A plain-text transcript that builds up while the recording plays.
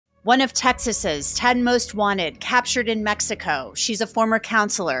One of Texas's 10 most wanted, captured in Mexico. She's a former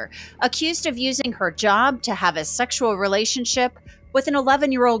counselor, accused of using her job to have a sexual relationship with an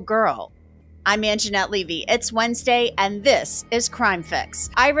 11-year-old girl. I'm Angenette Levy. It's Wednesday, and this is Crime Fix.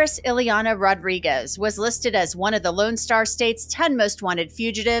 Iliana Rodriguez was listed as one of the Lone Star State's 10 most wanted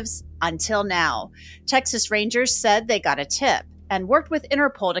fugitives until now. Texas Rangers said they got a tip and worked with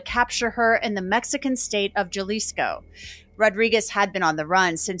Interpol to capture her in the Mexican state of Jalisco. Rodriguez had been on the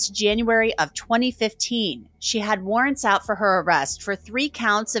run since January of 2015. She had warrants out for her arrest for 3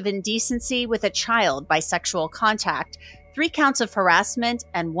 counts of indecency with a child by sexual contact, 3 counts of harassment,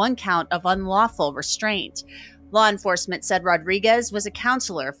 and 1 count of unlawful restraint. Law enforcement said Rodriguez was a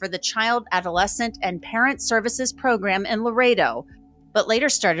counselor for the Child, Adolescent, and Parent Services Program in Laredo, but later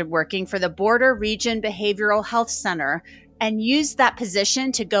started working for the Border Region Behavioral Health Center and used that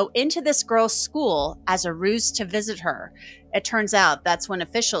position to go into this girl's school as a ruse to visit her. It turns out that's when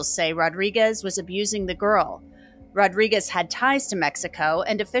officials say Rodriguez was abusing the girl. Rodriguez had ties to Mexico,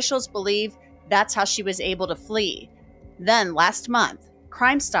 and officials believe that's how she was able to flee. Then, last month,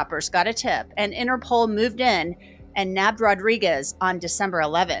 Crime Stoppers got a tip, and Interpol moved in and nabbed Rodriguez on December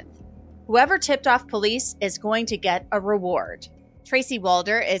 11th. Whoever tipped off police is going to get a reward. Tracy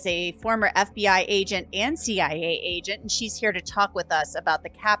Walder is a former FBI agent and CIA agent, and she's here to talk with us about the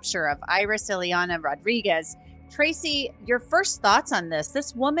capture of Iliana Rodriguez. Tracy, your first thoughts on this?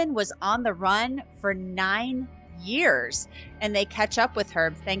 This woman was on the run for 9 years, and they catch up with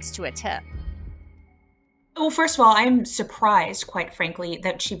her thanks to a tip. Well, first of all, I'm surprised, quite frankly,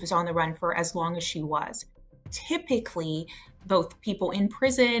 that she was on the run for as long as she was. Typically, both people in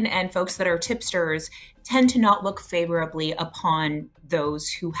prison and folks that are tipsters tend to not look favorably upon those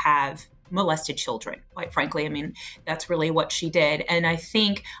who have molested children. Quite frankly, I mean, that's really what she did. And I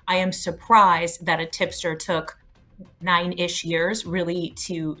think I am surprised that a tipster took 9-ish years really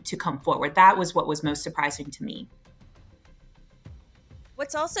to come forward. That was what was most surprising to me.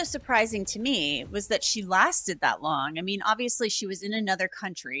 What's also surprising to me was that she lasted that long. I mean, obviously, she was in another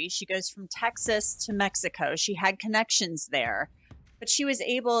country. She goes from Texas to Mexico. She had connections there, but she was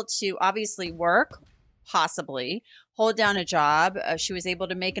able to obviously work, possibly hold down a job. She was able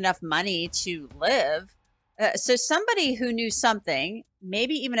to make enough money to live. So somebody who knew something,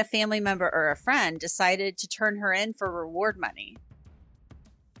 maybe even a family member or a friend, decided to turn her in for reward money.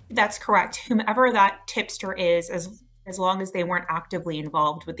 That's correct. Whomever that tipster is, as long as they weren't actively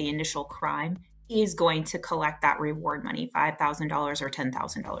involved with the initial crime, he is going to collect that reward money, $5,000 or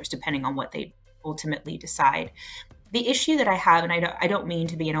 $10,000, depending on what they ultimately decide. The issue that I have, and I don't mean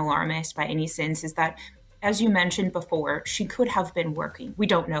to be an alarmist by any sense, is that, as you mentioned before, she could have been working. We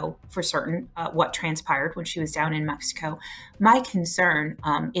don't know for certain what transpired when she was down in Mexico. My concern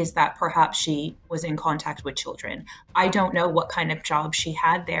is that perhaps she was in contact with children. I don't know what kind of job she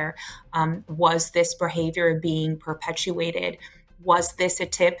had there. Was this behavior being perpetuated? Was this a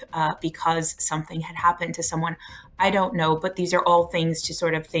tip because something had happened to someone? I don't know, but these are all things to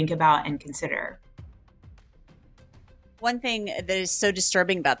sort of think about and consider. One thing that is so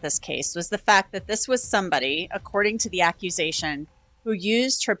disturbing about this case was the fact that this was somebody, according to the accusation, who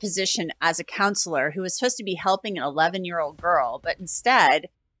used her position as a counselor who was supposed to be helping an 11-year-old girl, but instead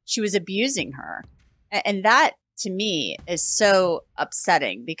she was abusing her. And that, to me, is so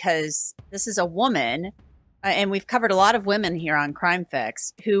upsetting because this is a woman, and we've covered a lot of women here on Crime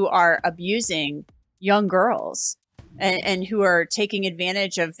Fix, who are abusing young girls and who are taking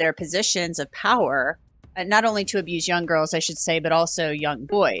advantage of their positions of power, not only to abuse young girls, I should say, but also young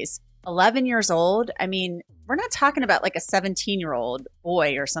boys. 11 years old. I mean, we're not talking about like a 17-year-old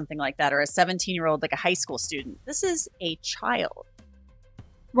boy or something like that, or a 17-year-old, like a high school student. This is a child.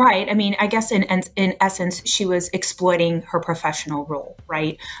 Right. I mean, I guess in essence, she was exploiting her professional role,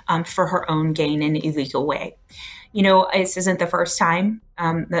 right, for her own gain in an illegal way. You know, this isn't the first time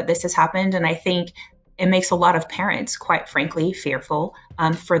that this has happened. And I think it makes a lot of parents, quite frankly, fearful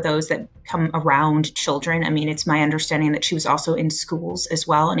for those that come around children. I mean, it's my understanding that she was also in schools as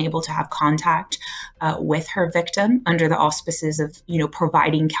well and able to have contact with her victim under the auspices of,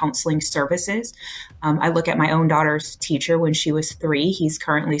 providing counseling services. I look at my own daughter's teacher when she was 3. He's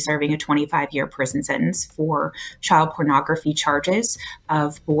currently serving a 25-year prison sentence for child pornography charges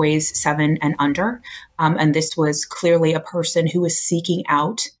of boys 7 and under. And this was clearly a person who was seeking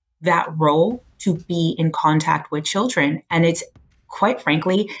out that role to be in contact with children. And it's, quite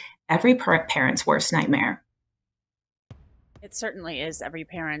frankly, every parent's worst nightmare. It certainly is every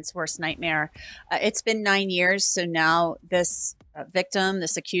parent's worst nightmare. It's been 9 years. So now this victim,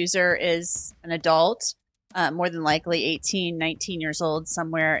 this accuser, is an adult, more than likely 18, 19 years old,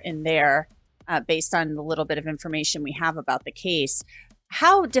 somewhere in there, based on the little bit of information we have about the case.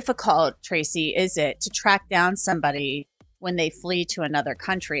 How difficult, Tracy, is it to track down somebody when they flee to another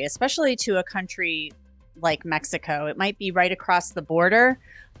country, especially to a country like Mexico? It might be right across the border,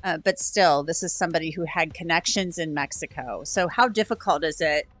 but still, this is somebody who had connections in Mexico. So how difficult is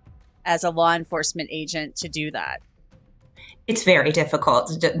it as a law enforcement agent to do that? It's very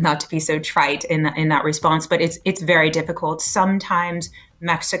difficult, not to be so trite in that response, but it's very difficult. Sometimes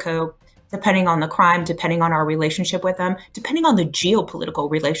Mexico, depending on the crime, depending on our relationship with them, depending on the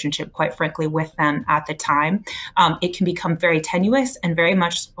geopolitical relationship, quite frankly, with them at the time, it can become very tenuous and very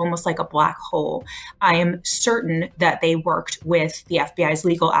much almost like a black hole. I am certain that they worked with the FBI's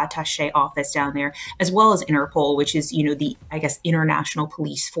legal attaché office down there, as well as Interpol, which is, the, I guess, international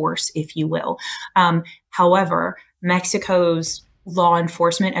police force, if you will. However, Mexico's law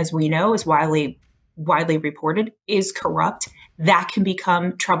enforcement, as we know, is widely reported, is corrupt. That can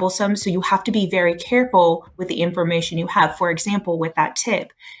become troublesome. So you have to be very careful with the information you have. For example, with that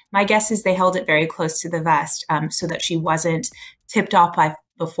tip, my guess is they held it very close to the vest so that she wasn't tipped off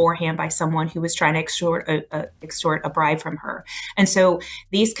beforehand by someone who was trying to extort a bribe from her. And so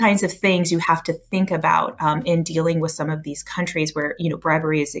these kinds of things you have to think about in dealing with some of these countries where,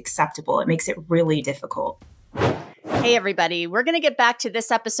 bribery is acceptable. It makes it really difficult. Hey, everybody. We're going to get back to this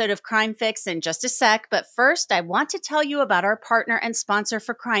episode of Crime Fix in just a sec. But first, I want to tell you about our partner and sponsor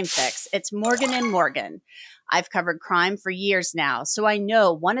for Crime Fix. It's Morgan & Morgan. I've covered crime for years now, so I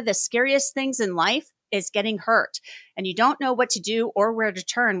know one of the scariest things in life is getting hurt, and you don't know what to do or where to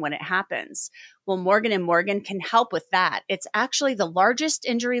turn when it happens. Well, Morgan & Morgan can help with that. It's actually the largest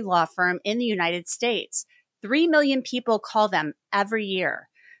injury law firm in the United States. 3 million people call them every year.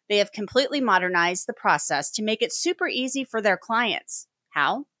 They have completely modernized the process to make it super easy for their clients.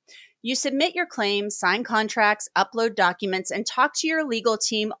 How? You submit your claims, sign contracts, upload documents, and talk to your legal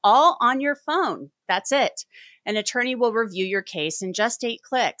team all on your phone. That's it. An attorney will review your case in just 8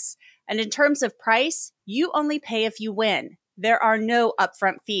 clicks. And in terms of price, you only pay if you win. There are no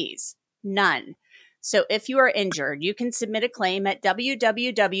upfront fees. None. So if you are injured, you can submit a claim at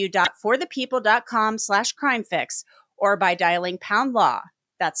www.forthepeople.com/crimefix or by dialing #law.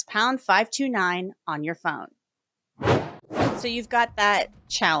 That's #529 on your phone. So you've got that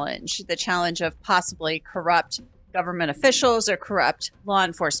challenge, the challenge of possibly corrupt government officials or corrupt law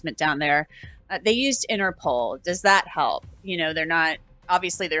enforcement down there. They used Interpol. Does that help?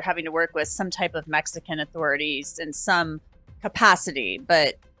 Obviously they're having to work with some type of Mexican authorities in some capacity,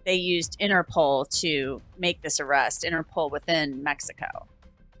 but they used Interpol to make this arrest, Interpol within Mexico.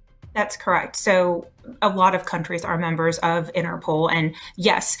 That's correct. So a lot of countries are members of Interpol. And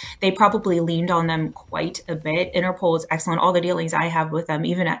yes, they probably leaned on them quite a bit. Interpol is excellent. All the dealings I have with them,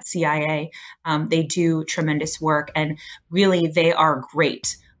 even at CIA, they do tremendous work. And really, they are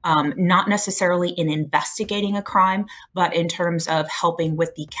great. Not necessarily in investigating a crime, but in terms of helping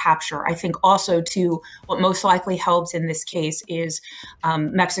with the capture. I think also, too, what most likely helps in this case is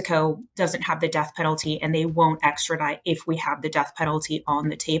Mexico doesn't have the death penalty and they won't extradite if we have the death penalty on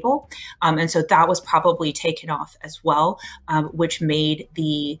the table. And so that was probably taken off as well, which made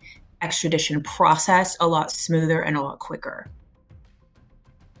the extradition process a lot smoother and a lot quicker.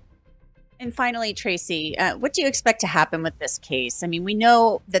 And finally, Tracy, what do you expect to happen with this case? I mean, we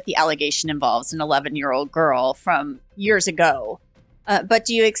know that the allegation involves an 11-year-old girl from years ago, but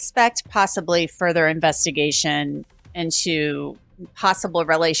do you expect possibly further investigation into possible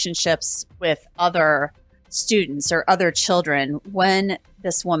relationships with other students or other children when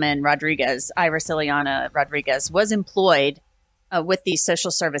this woman, Rodriguez, Iliana Rodriguez, was employed with these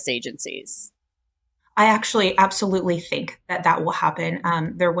social service agencies? I actually absolutely think that will happen.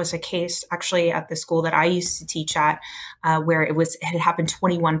 There was a case actually at the school that I used to teach at where it had happened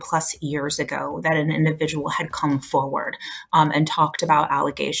 21 plus years ago that an individual had come forward and talked about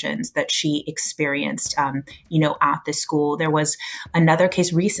allegations that she experienced, at the school. There was another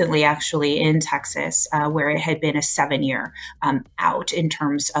case recently actually in Texas where it had been a 7-year out in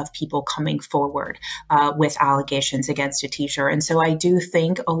terms of people coming forward with allegations against a teacher. And so I do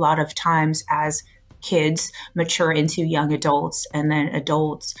think a lot of times as kids mature into young adults and then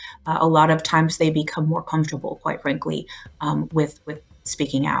adults, a lot of times they become more comfortable, quite frankly, with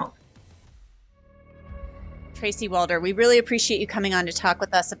speaking out. Tracy Walder, we really appreciate you coming on to talk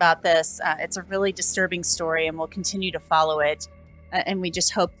with us about this. It's a really disturbing story and we'll continue to follow it. And we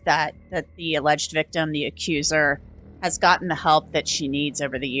just hope that the alleged victim, the accuser, has gotten the help that she needs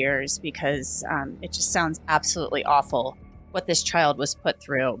over the years, because it just sounds absolutely awful what this child was put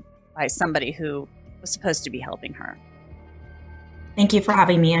through by somebody who was supposed to be helping her. Thank you for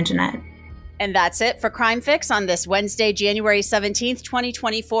having me, Angenette. And that's it for Crime Fix on this Wednesday, January 17th,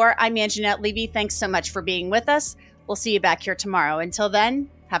 2024. I'm Angenette Levy. Thanks so much for being with us. We'll see you back here tomorrow. Until then,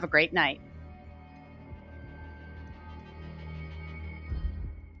 have a great night.